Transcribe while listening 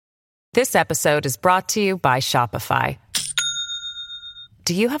This episode is brought to you by Shopify.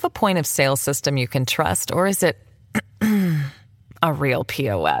 Do you have a point of sale system you can trust, or is it a real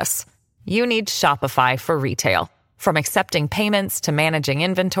POS? You need Shopify for retail. From accepting payments to managing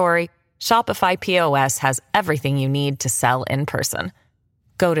inventory, Shopify POS has everything you need to sell in person.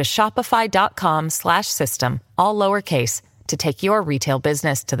 Go to shopify.com/system, all lowercase, to take your retail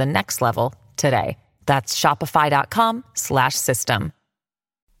business to the next level today. That's shopify.com/system.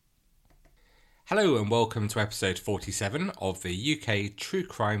 Hello and welcome to episode 47 of the UK True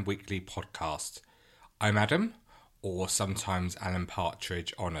Crime Weekly podcast. I'm Adam, or sometimes Alan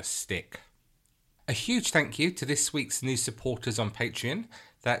Partridge on a stick. A huge thank you to this week's new supporters on Patreon.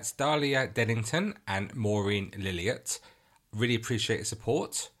 That's Dahlia Dennington and Maureen Lilliot. Really appreciate the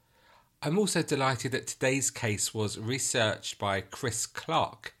support. I'm also delighted that today's case was researched by Chris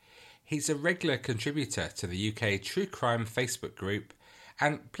Clark. He's a regular contributor to the UK True Crime Facebook group,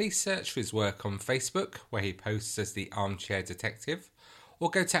 and please search for his work on Facebook, where he posts as the Armchair Detective,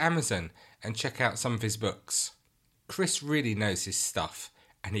 or go to Amazon and check out some of his books. Chris really knows his stuff,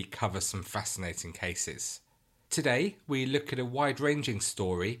 and he covers some fascinating cases. Today, we look at a wide-ranging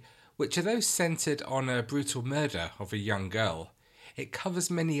story, which although centred on a brutal murder of a young girl, it covers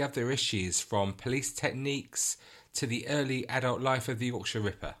many other issues from police techniques to the early adult life of the Yorkshire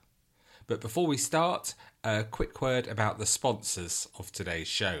Ripper. But before we start, a quick word about the sponsors of today's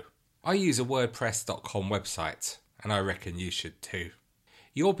show. I use a WordPress.com website, and I reckon you should too.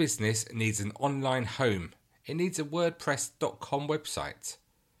 Your business needs an online home. It needs a WordPress.com website.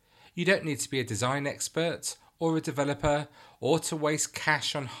 You don't need to be a design expert or a developer or to waste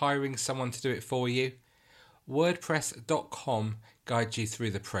cash on hiring someone to do it for you. WordPress.com guides you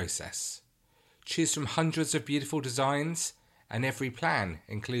through the process. Choose from hundreds of beautiful designs, and every plan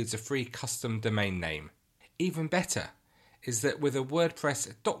includes a free custom domain name. Even better is that with a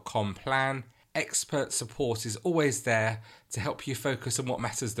WordPress.com plan, expert support is always there to help you focus on what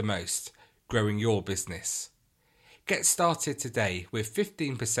matters the most, growing your business. Get started today with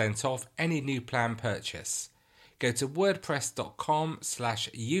 15% off any new plan purchase. Go to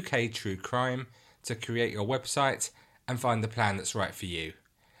wordpress.com/UKTrueCrime to create your website and find the plan that's right for you.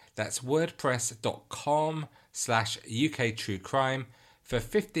 That's wordpress.com/UKTrueCrime for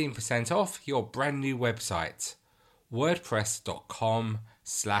 15% off your brand new website.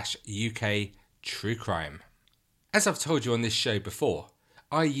 wordpress.com/UKTrueCrime. As I've told you on this show before,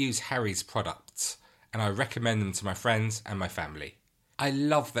 I use Harry's products and I recommend them to my friends and my family. I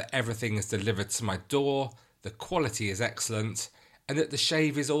love that everything is delivered to my door, the quality is excellent, and that the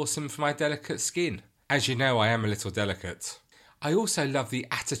shave is awesome for my delicate skin. As you know, I am a little delicate. I also love the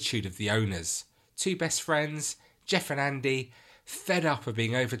attitude of the owners. Two best friends, Jeff and Andy, fed up of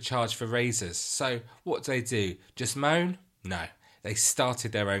being overcharged for razors. So what do? Just moan? No, they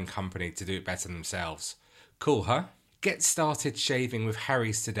started their own company to do it better themselves. Cool, huh? Get started shaving with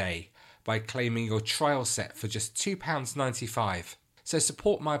Harry's today by claiming your trial set for just £2.95. So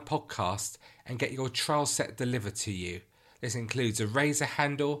support my podcast and get your trial set delivered to you. This includes a razor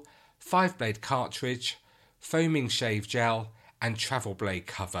handle, 5-blade cartridge, foaming shave gel, and travel blade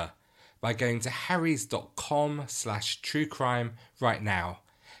cover by going to harrys.com/truecrime right now.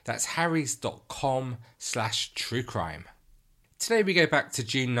 That's harrys.com/truecrime. Today we go back to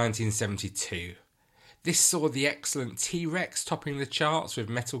June 1972. This saw the excellent T-Rex topping the charts with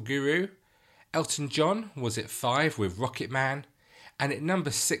Metal Guru. Elton John was at 5 with Rocket Man. And at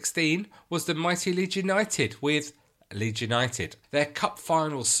number 16 was the mighty Leeds United with Leeds United, their cup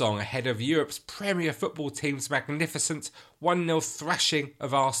final song ahead of Europe's Premier Football team's magnificent 1-0 thrashing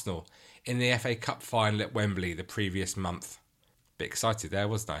of Arsenal in the FA Cup final at Wembley the previous month. Bit excited there,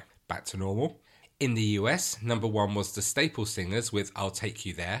 wasn't I? Back to normal. In the US, number 1 was the Staple Singers with I'll Take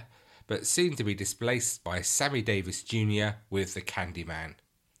You There, but soon to be displaced by Sammy Davis Jr. with The Candyman.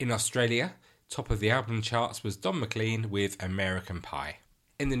 In Australia, top of the album charts was Don McLean with American Pie.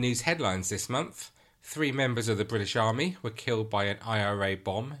 In the news headlines this month, 3 members of the British Army were killed by an IRA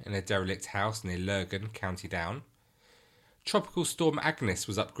bomb in a derelict house near Lurgan, County Down. Tropical Storm Agnes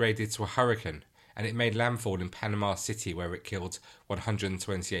was upgraded to a hurricane, and it made landfall in Panama City where it killed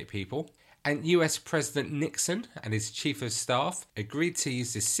 128 people. And US President Nixon and his Chief of Staff agreed to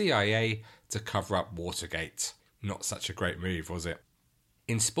use the CIA to cover up Watergate. Not such a great move, was it?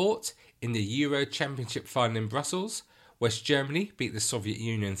 In sport, in the Euro Championship final in Brussels, West Germany beat the Soviet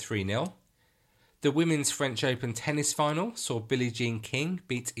Union 3-0. The Women's French Open tennis final saw Billie Jean King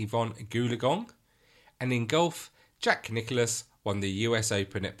beat Yvonne Goolagong. And in golf, Jack Nicklaus won the US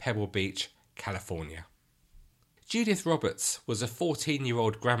Open at Pebble Beach, California. Judith Roberts was a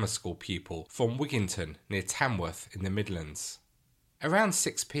 14-year-old grammar school pupil from Wigginton near Tamworth in the Midlands. Around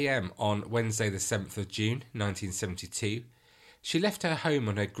 6 p.m. on Wednesday the 7th of June 1972, she left her home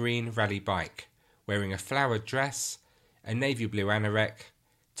on her green rally bike, wearing a flowered dress, a navy blue anorak,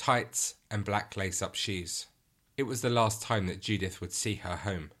 tights and black lace-up shoes. It was the last time that Judith would see her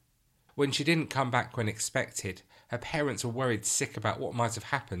home. When she didn't come back when expected, her parents were worried sick about what might have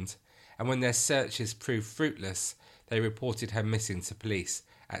happened, and when their searches proved fruitless, they reported her missing to police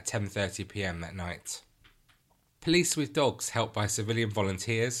at 10:30 p.m. that night. Police with dogs helped by civilian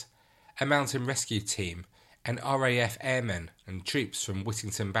volunteers, a mountain rescue team, and RAF airmen and troops from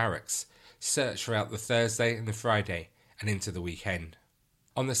Whittington Barracks searched throughout the Thursday and the Friday and into the weekend.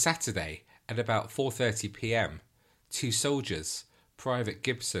 On the Saturday, at about 4:30 p.m, 2 soldiers, Private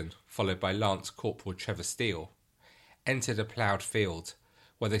Gibson followed by Lance Corporal Trevor Steele, entered a ploughed field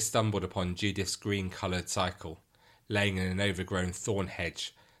where they stumbled upon Judith's green-coloured cycle, laying in an overgrown thorn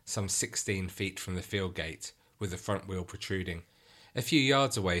hedge some 16 feet from the field gate, with the front wheel protruding. A few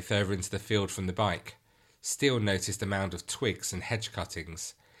yards away further into the field from the bike, Steele noticed a mound of twigs and hedge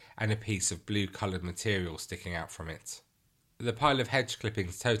cuttings, and a piece of blue-coloured material sticking out from it. The pile of hedge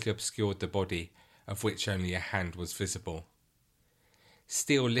clippings totally obscured the body, of which only a hand was visible.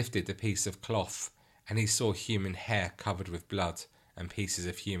 Steele lifted the piece of cloth, and he saw human hair covered with blood and pieces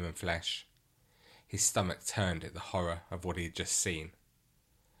of human flesh. His stomach turned at the horror of what he had just seen.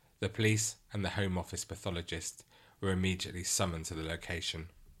 The police and the Home Office pathologist were immediately summoned to the location.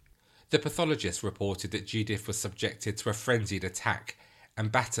 The pathologist reported that Judith was subjected to a frenzied attack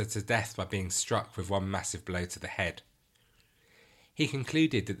and battered to death by being struck with one massive blow to the head. He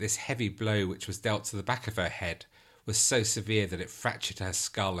concluded that this heavy blow, which was dealt to the back of her head, was so severe that it fractured her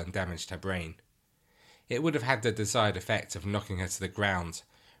skull and damaged her brain. It would have had the desired effect of knocking her to the ground,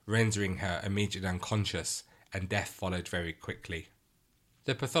 rendering her immediately unconscious, and death followed very quickly.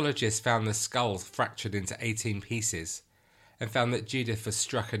 The pathologist found the skull fractured into 18 pieces, and found that Judith was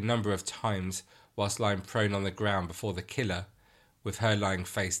struck a number of times whilst lying prone on the ground before the killer, with her lying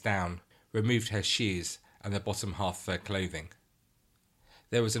face down, removed her shoes and the bottom half of her clothing.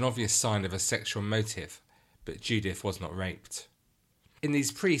 There was an obvious sign of a sexual motive, but Judith was not raped. In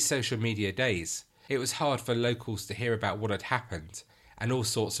these pre-social media days, it was hard for locals to hear about what had happened, and all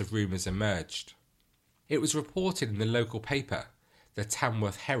sorts of rumours emerged. It was reported in the local paper, the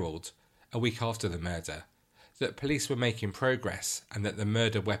Tamworth Herald, a week after the murder, that police were making progress and that the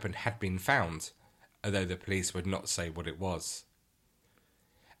murder weapon had been found, although the police would not say what it was.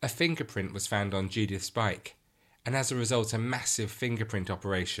 A fingerprint was found on Judith's bike, and as a result a massive fingerprint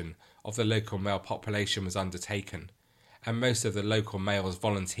operation of the local male population was undertaken, and most of the local males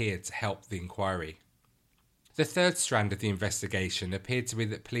volunteered to help the inquiry. The third strand of the investigation appeared to be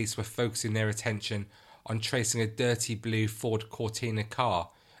that police were focusing their attention on tracing a dirty blue Ford Cortina car,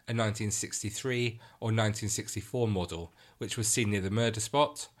 a 1963 or 1964 model, which was seen near the murder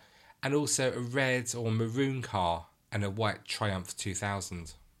spot, and also a red or maroon car and a white Triumph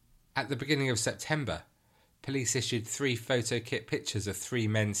 2000. At the beginning of September, police issued 3 photo kit pictures of 3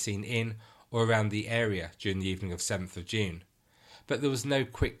 men seen in or around the area during the evening of 7th of June, but there was no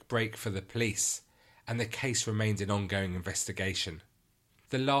quick break for the police, and the case remained in ongoing investigation.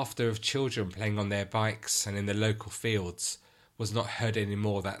 The laughter of children playing on their bikes and in the local fields was not heard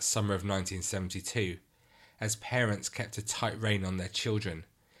anymore that summer of 1972, as parents kept a tight rein on their children,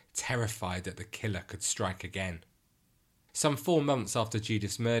 terrified that the killer could strike again. Some 4 months after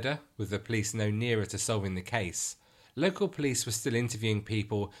Judith's murder, with the police no nearer to solving the case, local police were still interviewing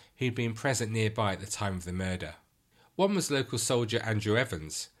people who'd been present nearby at the time of the murder. One was local soldier Andrew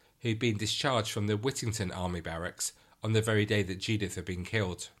Evans, who'd been discharged from the Whittington Army Barracks on the very day that Judith had been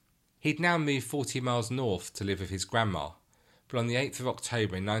killed. He'd now moved 40 miles north to live with his grandma, but on the 8th of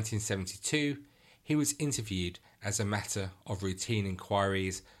October in 1972, he was interviewed as a matter of routine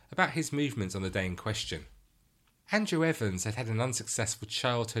inquiries about his movements on the day in question. Andrew Evans had had an unsuccessful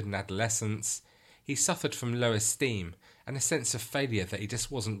childhood and adolescence. He suffered from low esteem and a sense of failure that he just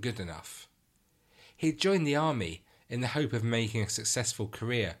wasn't good enough. He'd joined the army in the hope of making a successful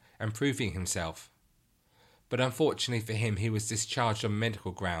career and proving himself. But unfortunately for him, he was discharged on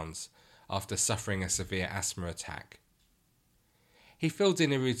medical grounds after suffering a severe asthma attack. He filled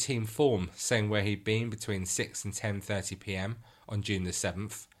in a routine form saying where he'd been between 6 and 10:30 p.m. on June the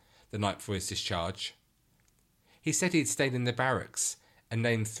 7th, the night before his discharge. He said he'd stayed in the barracks and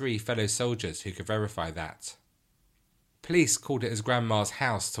named 3 fellow soldiers who could verify that. Police called at his grandma's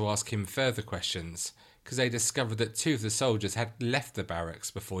house to ask him further questions because they discovered that 2 of the soldiers had left the barracks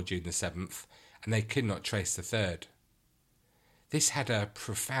before June the 7th and they could not trace the 3rd. This had a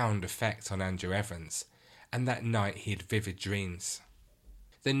profound effect on Andrew Evans, and that night he had vivid dreams.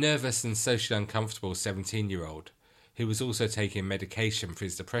 The nervous and socially uncomfortable 17-year-old, who was also taking medication for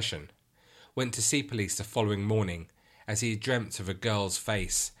his depression, went to see police the following morning as he dreamt of a girl's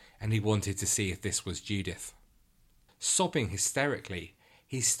face and he wanted to see if this was Judith. Sobbing hysterically,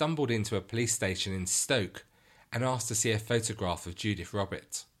 he stumbled into a police station in Stoke and asked to see a photograph of Judith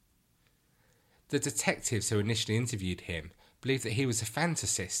Robert. The detectives who initially interviewed him believed that he was a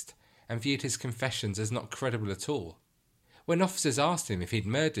fantasist and viewed his confessions as not credible at all. When officers asked him if he'd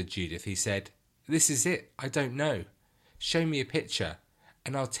murdered Judith, he said, "This is it, I don't know. Show me a picture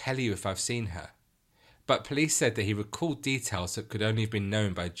and I'll tell you if I've seen her." But police said that he recalled details that could only have been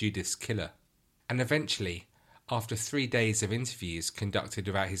known by Judith's killer. And eventually, after 3 days of interviews conducted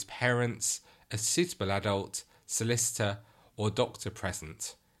without his parents, a suitable adult, solicitor or doctor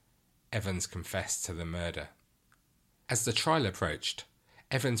present, Evans confessed to the murder. As the trial approached,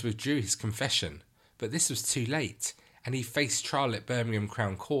 Evans withdrew his confession, but this was too late and he faced trial at Birmingham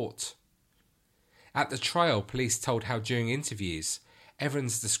Crown Court. At the trial, police told how during interviews,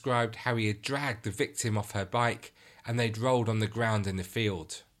 Evans described how he had dragged the victim off her bike and they'd rolled on the ground in the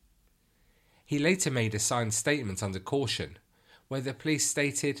field. He later made a signed statement under caution, where the police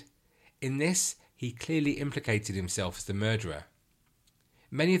stated, "In this, he clearly implicated himself as the murderer."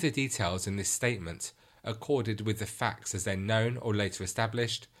 Many of the details in this statement accorded with the facts as then known or later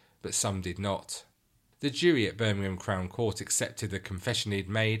established, but some did not. The jury at Birmingham Crown Court accepted the confession he'd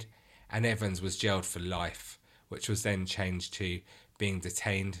made, and Evans was jailed for life, which was then changed to being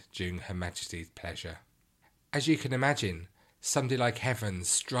detained during Her Majesty's pleasure. As you can imagine, somebody like Evans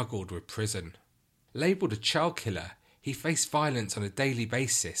struggled with prison. Labelled a child killer, he faced violence on a daily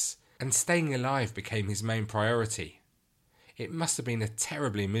basis, and staying alive became his main priority. It must have been a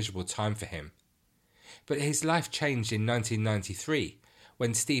terribly miserable time for him. But his life changed in 1993,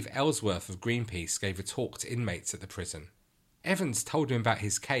 when Steve Ellsworth of Greenpeace gave a talk to inmates at the prison. Evans told him about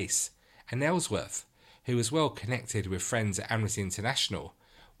his case, and Ellsworth, who was well connected with friends at Amnesty International,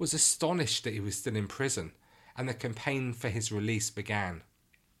 was astonished that he was still in prison, and the campaign for his release began.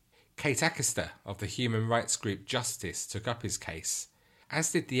 Kate Ackerster of the human rights group Justice took up his case,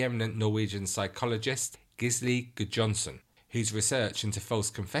 as did the eminent Norwegian psychologist Gisli Gudjonsson, whose research into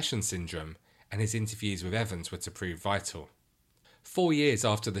false confession syndrome and his interviews with Evans were to prove vital. 4 years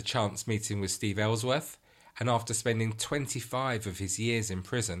after the chance meeting with Steve Ellsworth, and after spending 25 of his years in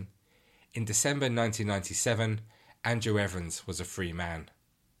prison, in December 1997, Andrew Evans was a free man.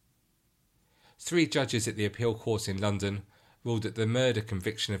 3 judges at the appeal court in London ruled that the murder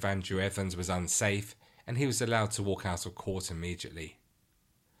conviction of Andrew Evans was unsafe and he was allowed to walk out of court immediately.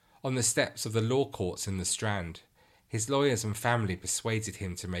 On the steps of the law courts in the Strand, his lawyers and family persuaded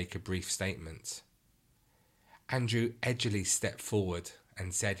him to make a brief statement. Andrew edgily stepped forward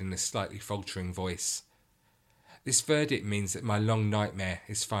and said in a slightly faltering voice, "This verdict means that my long nightmare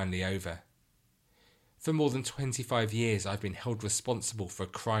is finally over. For more than 25 years I've been held responsible for a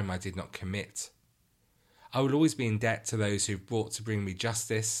crime I did not commit. I will always be in debt to those who've brought to bring me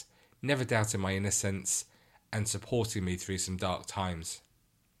justice, never doubting my innocence, and supporting me through some dark times.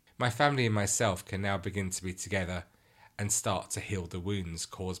 My family and myself can now begin to be together and start to heal the wounds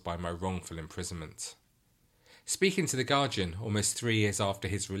caused by my wrongful imprisonment." Speaking to The Guardian almost 3 years after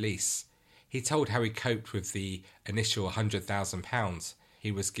his release, he told how he coped with the initial £100,000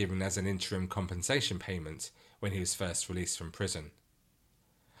 he was given as an interim compensation payment when he was first released from prison.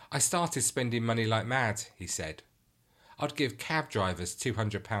 "I started spending money like mad," he said. "I'd give cab drivers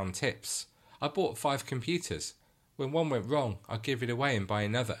 £200 tips. I bought 5 computers. When one went wrong, I'd give it away and buy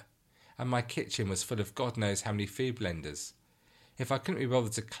another. And my kitchen was full of God knows how many food blenders. If I couldn't be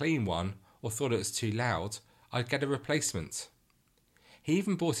bothered to clean one or thought it was too loud, I'd get a replacement." He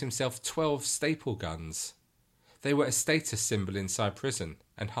even bought himself 12 staple guns. They were a status symbol inside prison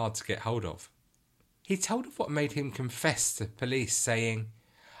and hard to get hold of. He told of what made him confess to police, saying,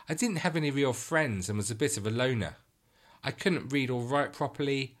 "I didn't have any real friends and was a bit of a loner. I couldn't read or write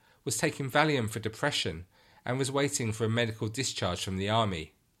properly, was taking Valium for depression, and was waiting for a medical discharge from the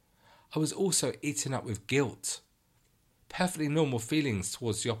army. I was also eaten up with guilt. Perfectly normal feelings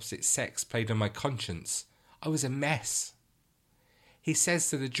towards the opposite sex played on my conscience. I was a mess." He says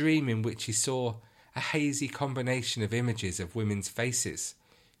that a dream in which he saw a hazy combination of images of women's faces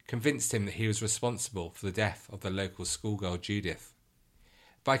convinced him that he was responsible for the death of the local schoolgirl Judith.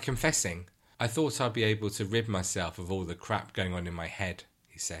 "By confessing, I thought I'd be able to rid myself of all the crap going on in my head,"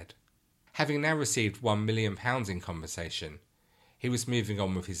 he said. Having now received £1 million in compensation, he was moving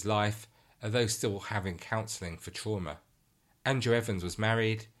on with his life, although still having counselling for trauma. Andrew Evans was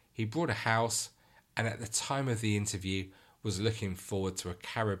married, he bought a house, and at the time of the interview was looking forward to a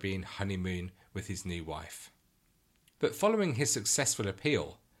Caribbean honeymoon with his new wife. But following his successful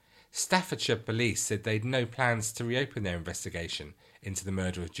appeal, Staffordshire police said they'd no plans to reopen their investigation into the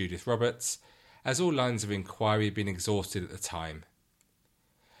murder of Judith Roberts, as all lines of inquiry had been exhausted at the time.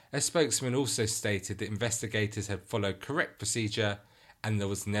 A spokesman also stated that investigators had followed correct procedure and there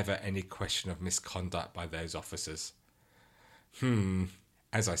was never any question of misconduct by those officers.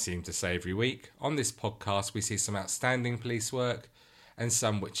 As I seem to say every week, on this podcast we see some outstanding police work and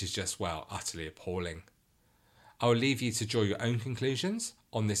some which is just, well, utterly appalling. I'll leave you to draw your own conclusions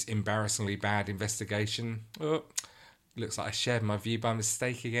on this embarrassingly bad investigation. Oh, looks like I shared my view by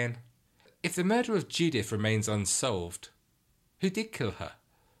mistake again. If the murder of Judith remains unsolved, who did kill her?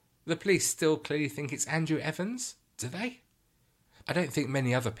 The police still clearly think it's Andrew Evans, do they? I don't think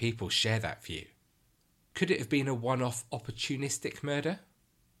many other people share that view. Could it have been a one-off opportunistic murder?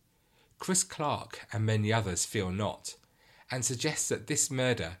 Chris Clark and many others feel not, and suggest that this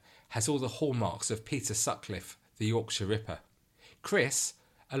murder has all the hallmarks of Peter Sutcliffe, the Yorkshire Ripper. Chris,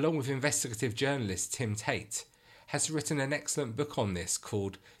 along with investigative journalist Tim Tate, has written an excellent book on this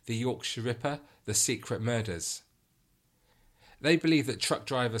called The Yorkshire Ripper, The Secret Murders. They believe that truck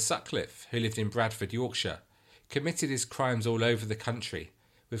driver Sutcliffe, who lived in Bradford, Yorkshire, committed his crimes all over the country,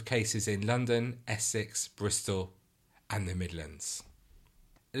 with cases in London, Essex, Bristol and the Midlands.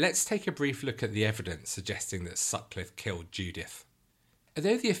 Let's take a brief look at the evidence suggesting that Sutcliffe killed Judith.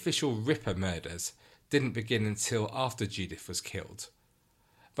 Although the official Ripper murders didn't begin until after Judith was killed,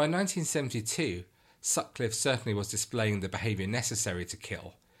 by 1972 Sutcliffe certainly was displaying the behaviour necessary to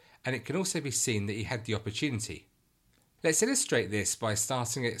kill, and it can also be seen that he had the opportunity. Let's illustrate this by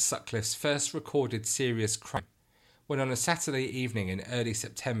starting at Sutcliffe's first recorded serious crime, when on a Saturday evening in early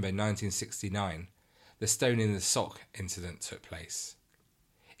September 1969, the stone in the sock incident took place.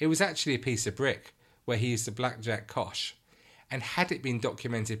 It was actually a piece of brick where he used a blackjack cosh, and had it been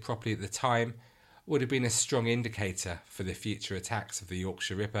documented properly at the time, would have been a strong indicator for the future attacks of the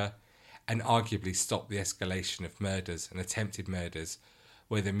Yorkshire Ripper, and arguably stopped the escalation of murders and attempted murders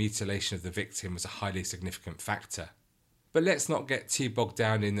where the mutilation of the victim was a highly significant factor. But let's not get too bogged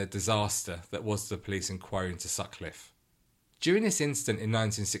down in the disaster that was the police inquiry into Sutcliffe. During this incident in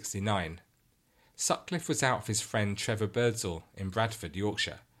 1969, Sutcliffe was out with his friend Trevor Birdsall in Bradford,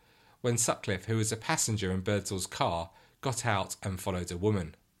 Yorkshire, when Sutcliffe, who was a passenger in Birdsall's car, got out and followed a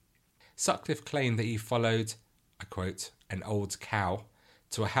woman. Sutcliffe claimed that he followed, I quote, an old cow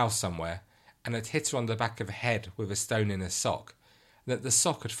to a house somewhere and had hit her on the back of the head with a stone in a sock, and that the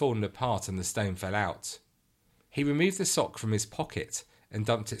sock had fallen apart and the stone fell out. He removed the sock from his pocket and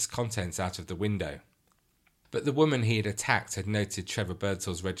dumped its contents out of the window. But the woman he had attacked had noted Trevor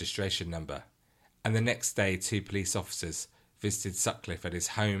Birdsall's registration number, and the next day 2 police officers visited Sutcliffe at his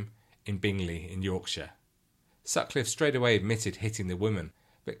home in Bingley in Yorkshire. Sutcliffe straight away admitted hitting the woman,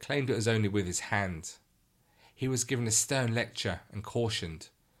 but claimed it was only with his hand. He was given a stern lecture and cautioned.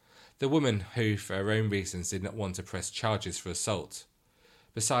 The woman, who for her own reasons did not want to press charges for assault,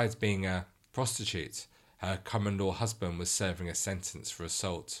 besides being a prostitute, her common-law husband was serving a sentence for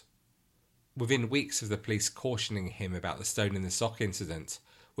assault. Within weeks of the police cautioning him about the stone in the sock incident,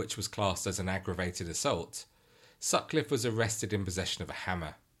 which was classed as an aggravated assault, Sutcliffe was arrested in possession of a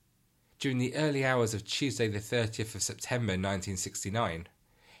hammer. During the early hours of Tuesday the 30th of September 1969,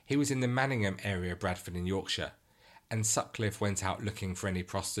 he was in the Manningham area of Bradford in Yorkshire, and Sutcliffe went out looking for any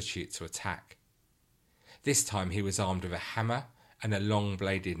prostitute to attack. This time he was armed with a hammer and a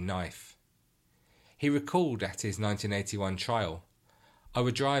long-bladed knife. He recalled at his 1981 trial, "I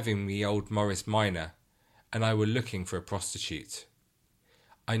were driving the old Morris Minor, and I were looking for a prostitute.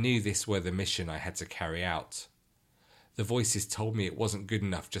 I knew this were the mission I had to carry out. The voices told me it wasn't good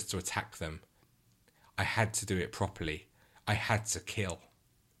enough just to attack them. I had to do it properly. I had to kill."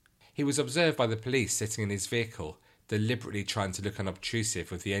 He was observed by the police sitting in his vehicle, deliberately trying to look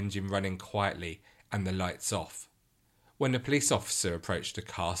unobtrusive with the engine running quietly and the lights off. When a police officer approached the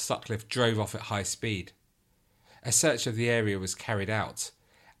car, Sutcliffe drove off at high speed. A search of the area was carried out,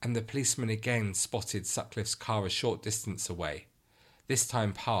 and the policeman again spotted Sutcliffe's car a short distance away, this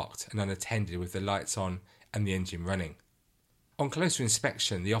time parked and unattended with the lights on and the engine running. On closer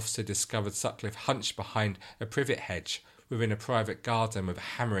inspection, the officer discovered Sutcliffe hunched behind a privet hedge within a private garden with a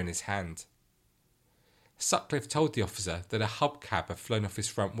hammer in his hand. Sutcliffe told the officer that a hubcap had flown off his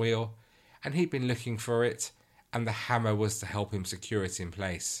front wheel, and he'd been looking for it, and the hammer was to help him secure it in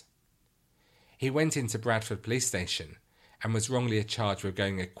place. He went into Bradford Police Station and was wrongly charged with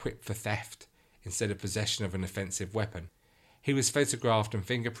going equipped for theft instead of possession of an offensive weapon. He was photographed and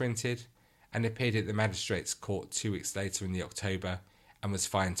fingerprinted and appeared at the Magistrates' Court 2 weeks later in October and was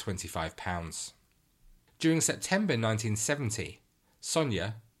fined £25. During September 1970,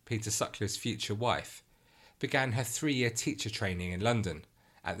 Sonia, Peter Sutcliffe's future wife, began her 3-year teacher training in London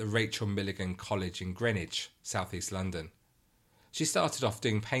at the Rachel Milligan College in Greenwich, southeast London. She started off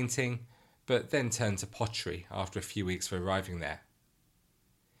doing painting, but then turned to pottery after a few weeks of arriving there.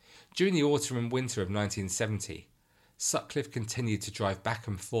 During the autumn and winter of 1970, Sutcliffe continued to drive back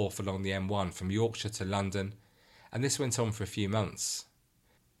and forth along the M1 from Yorkshire to London, and this went on for a few months.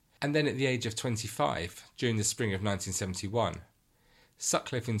 And then at the age of 25, during the spring of 1971,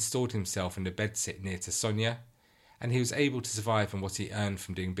 Sutcliffe installed himself in a bedsit near to Sonia, and he was able to survive on what he earned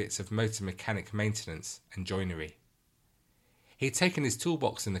from doing bits of motor mechanic maintenance and joinery. He'd taken his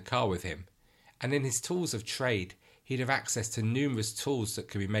toolbox in the car with him, and in his tools of trade he'd have access to numerous tools that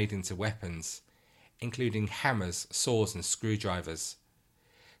could be made into weapons, including hammers, saws and screwdrivers.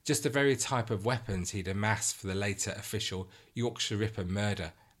 Just the very type of weapons he'd amassed for the later official Yorkshire Ripper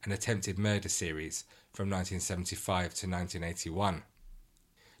murder and attempted murder series from 1975 to 1981.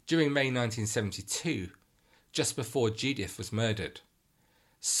 During May 1972, just before Judith was murdered,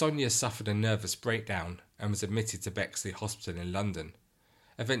 Sonia suffered a nervous breakdown and was admitted to Bexley Hospital in London,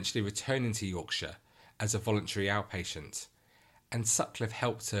 eventually returning to Yorkshire as a voluntary outpatient, and Sutcliffe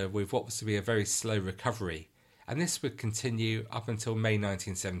helped her with what was to be a very slow recovery, and this would continue up until May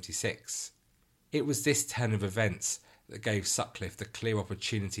 1976. It was this turn of events that gave Sutcliffe the clear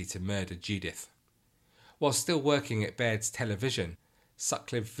opportunity to murder Judith. While still working at Baird's Television,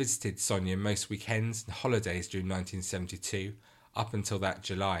 Sutcliffe visited Sonia most weekends and holidays during 1972 up until that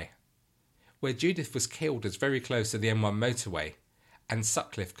July. Where Judith was killed was very close to the M1 motorway, and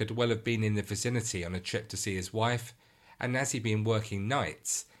Sutcliffe could well have been in the vicinity on a trip to see his wife, and as he'd been working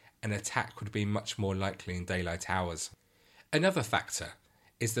nights, an attack would have been much more likely in daylight hours. Another factor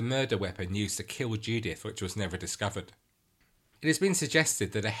is the murder weapon used to kill Judith, which was never discovered. It has been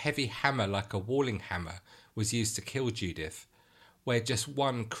suggested that a heavy hammer like a walling hammer was used to kill Judith, where just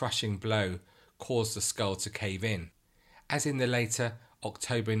one crushing blow caused the skull to cave in, as in the later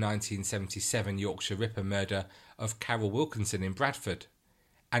October 1977 Yorkshire Ripper murder of Carol Wilkinson in Bradford,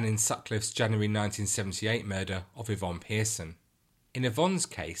 and in Sutcliffe's January 1978 murder of Yvonne Pearson. In Yvonne's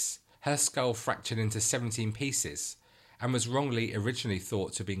case, her skull fractured into 17 pieces and was wrongly originally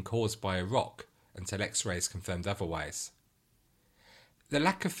thought to have been caused by a rock until X-rays confirmed otherwise. The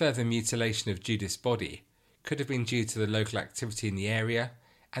lack of further mutilation of Judith's body could have been due to the local activity in the area,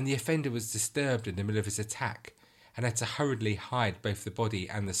 and the offender was disturbed in the middle of his attack and had to hurriedly hide both the body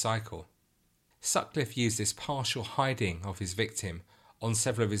and the cycle. Sutcliffe used this partial hiding of his victim on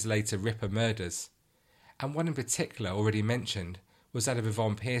several of his later Ripper murders, and one in particular already mentioned was that of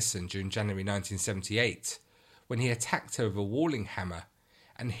Yvonne Pearson during January 1978, when he attacked her with a walling hammer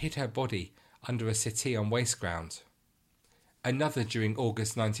and hid her body under a settee on waste ground. Another during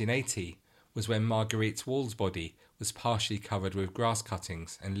August 1980 was when Marguerite Wall's body was partially covered with grass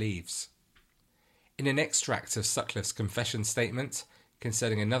cuttings and leaves. In an extract of Sutcliffe's confession statement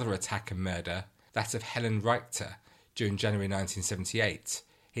concerning another attack and murder, that of Helen Reichter during January 1978,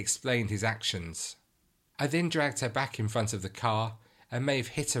 he explained his actions. I then dragged her back in front of the car and may have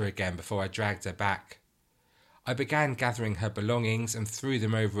hit her again before I dragged her back. I began gathering her belongings and threw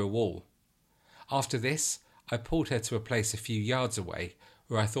them over a wall. After this, I pulled her to a place a few yards away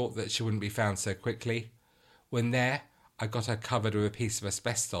where I thought that she wouldn't be found so quickly. When there, I got her covered with a piece of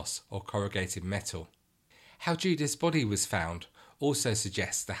asbestos or corrugated metal. How Judith's body was found also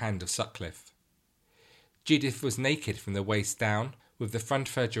suggests the hand of Sutcliffe. Judith was naked from the waist down, with the front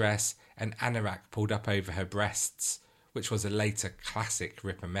of her dress and anorak pulled up over her breasts, which was a later classic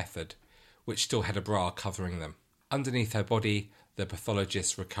Ripper method, which still had a bra covering them. Underneath her body, the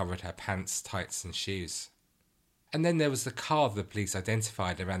pathologist recovered her pants, tights and shoes. And then there was the car the police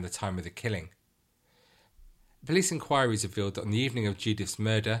identified around the time of the killing. Police inquiries revealed that on the evening of Judith's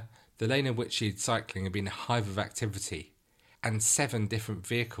murder, the lane in which she had cycling had been a hive of activity, and 7 different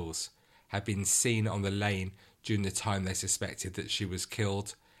vehicles had been seen on the lane during the time they suspected that she was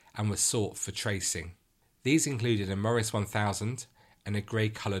killed and were sought for tracing. These included a Morris 1000 and a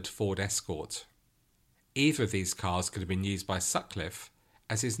grey-coloured Ford Escort. Either of these cars could have been used by Sutcliffe,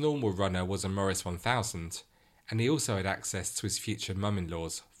 as his normal runner was a Morris 1000, and he also had access to his future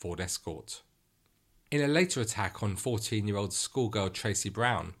mum-in-law's Ford Escort. In a later attack on 14-year-old schoolgirl Tracy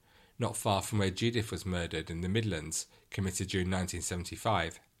Brown, not far from where Judith was murdered in the Midlands, committed during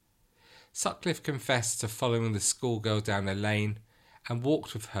 1975, Sutcliffe confessed to following the schoolgirl down a lane and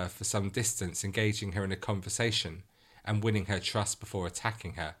walked with her for some distance, engaging her in a conversation and winning her trust before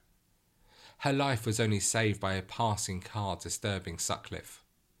attacking her. Her life was only saved by a passing car disturbing Sutcliffe.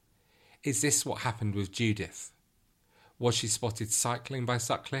 Is this what happened with Judith? Was she spotted cycling by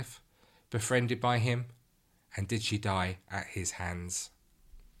Sutcliffe, befriended by him, and did she die at his hands?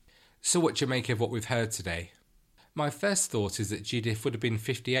 So what do you make of what we've heard today? My first thought is that Judith would have been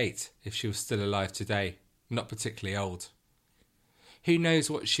 58 if she was still alive today, not particularly old. Who knows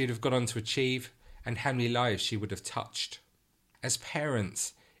what she'd have gone on to achieve and how many lives she would have touched. As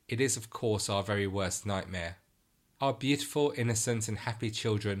parents, it is of course our very worst nightmare. Our beautiful, innocent and happy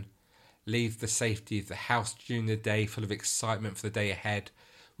children leave the safety of the house during the day full of excitement for the day ahead,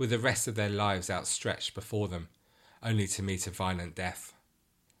 with the rest of their lives outstretched before them, only to meet a violent death.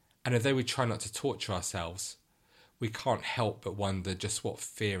 And although we try not to torture ourselves, we can't help but wonder just what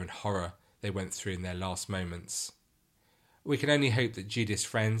fear and horror they went through in their last moments. We can only hope that Judith's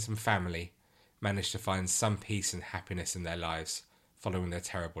friends and family managed to find some peace and happiness in their lives following their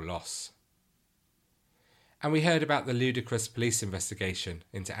terrible loss. And we heard about the ludicrous police investigation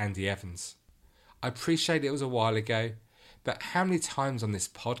into Andy Evans. I appreciate it was a while ago, but how many times on this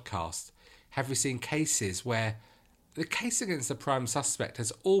podcast have we seen cases where the case against the prime suspect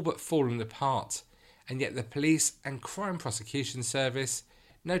has all but fallen apart, and yet the police and crime prosecution service,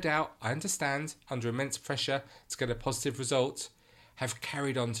 no doubt, I understand, under immense pressure to get a positive result, have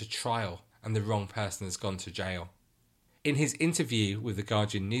carried on to trial and the wrong person has gone to jail. In his interview with the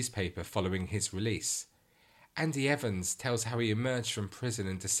Guardian newspaper following his release, Andy Evans tells how he emerged from prison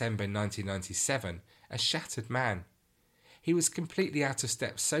in December 1997 a shattered man. He was completely out of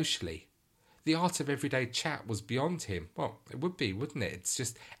step socially. The art of everyday chat was beyond him. Well, it would be, wouldn't it? It's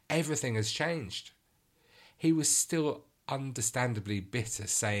just everything has changed. He was still understandably bitter,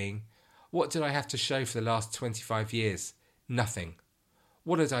 saying, "What did I have to show for the last 25 years? Nothing.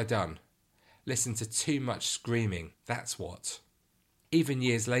 What had I done? Listen to too much screaming, that's what." Even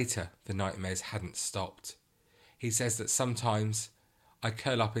years later, the nightmares hadn't stopped. He says that sometimes I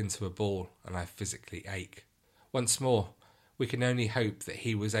curl up into a ball and I physically ache. Once more, we can only hope that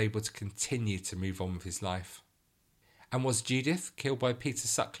he was able to continue to move on with his life. And was Judith killed by Peter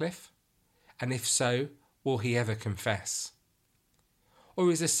Sutcliffe? And if so, will he ever confess?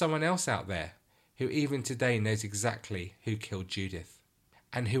 Or is there someone else out there who even today knows exactly who killed Judith?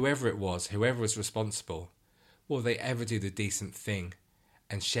 And whoever it was, whoever was responsible, will they ever do the decent thing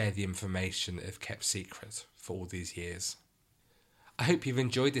and share the information that they've kept secret for all these years? I hope you've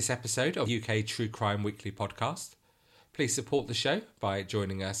enjoyed this episode of UK True Crime Weekly Podcast. Please support the show by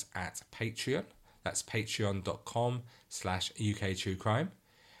joining us at Patreon. That's patreon.com/UK True Crime.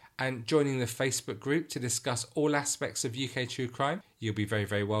 And joining the Facebook group to discuss all aspects of UK True Crime. You'll be very,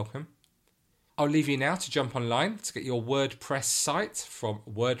 very welcome. I'll leave you now to jump online to get your WordPress site from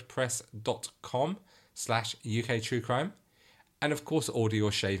wordpress.com/UK True Crime. And of course, order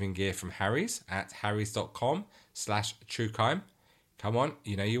your shaving gear from Harry's at harrys.com/True Crime. Come on,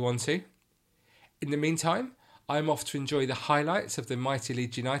 you know you want to. In the meantime, I'm off to enjoy the highlights of the mighty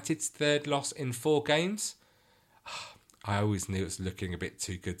Leeds United's third loss in 4 games. I always knew it was looking a bit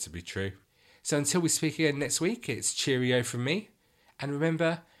too good to be true. So until we speak again next week, it's cheerio from me. And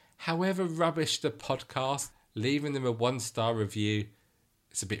remember, however rubbish the podcast, leaving them a 1-star review,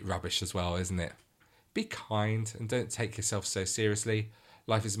 it's a bit rubbish as well, isn't it? Be kind and don't take yourself so seriously.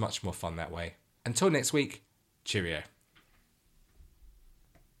 Life is much more fun that way. Until next week, cheerio.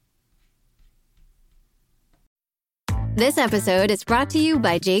 This episode is brought to you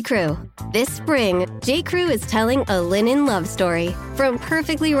by J.Crew. This spring, J.Crew is telling a linen love story. From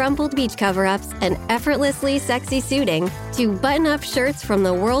perfectly rumpled beach cover-ups and effortlessly sexy suiting to button-up shirts from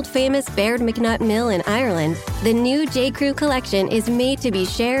the world-famous Baird McNutt Mill in Ireland, the new J.Crew collection is made to be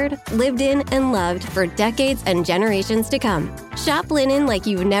shared, lived in, and loved for decades and generations to come. Shop linen like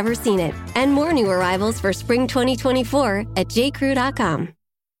you've never seen it, and more new arrivals for spring 2024 at jcrew.com.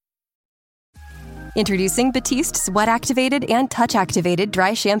 Introducing Batiste Sweat Activated and Touch Activated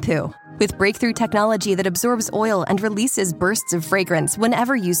Dry Shampoo. With breakthrough technology that absorbs oil and releases bursts of fragrance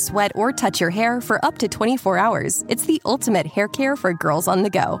whenever you sweat or touch your hair for up to 24 hours, it's the ultimate hair care for girls on the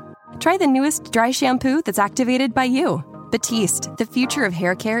go. Try the newest dry shampoo that's activated by you. Batiste, the future of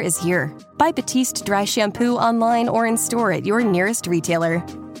hair care is here. Buy Batiste Dry Shampoo online or in store at your nearest retailer.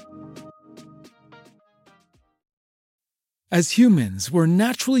 As humans, we're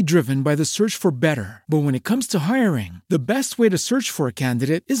naturally driven by the search for better. But when it comes to hiring, the best way to search for a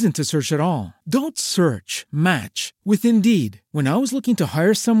candidate isn't to search at all. Don't search, match with Indeed. When I was looking to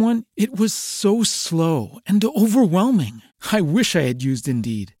hire someone, it was so slow and overwhelming. I wish I had used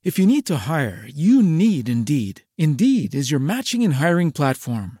Indeed. If you need to hire, you need Indeed. Indeed is your matching and hiring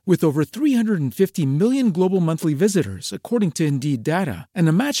platform with over 350 million global monthly visitors, according to Indeed data, and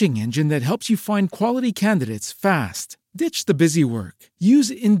a matching engine that helps you find quality candidates fast. Ditch the busy work.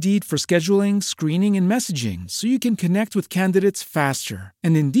 Use Indeed for scheduling, screening, and messaging so you can connect with candidates faster.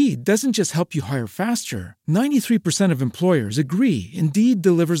 And Indeed doesn't just help you hire faster. 93% of employers agree Indeed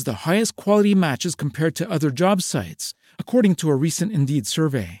delivers the highest quality matches compared to other job sites, according to a recent Indeed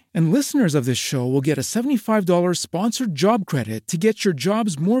survey. And listeners of this show will get a $75 sponsored job credit to get your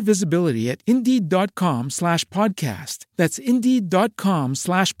jobs more visibility at Indeed.com/podcast. That's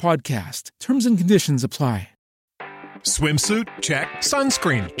Indeed.com/podcast. Terms and conditions apply. Swimsuit? Check.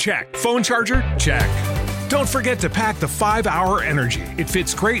 Sunscreen? Check. Phone charger? Check. Don't forget to pack the 5-Hour Energy. It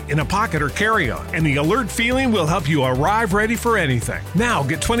fits great in a pocket or carry-on, and the alert feeling will help you arrive ready for anything. Now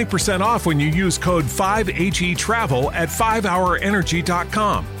get 20% off when you use code 5HETRAVEL at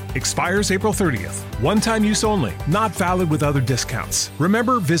 5hourenergy.com. Expires April 30th. One-time use only. Not valid with other discounts.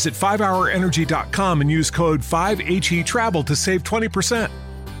 Remember, visit 5hourenergy.com and use code 5HETRAVEL to save 20%.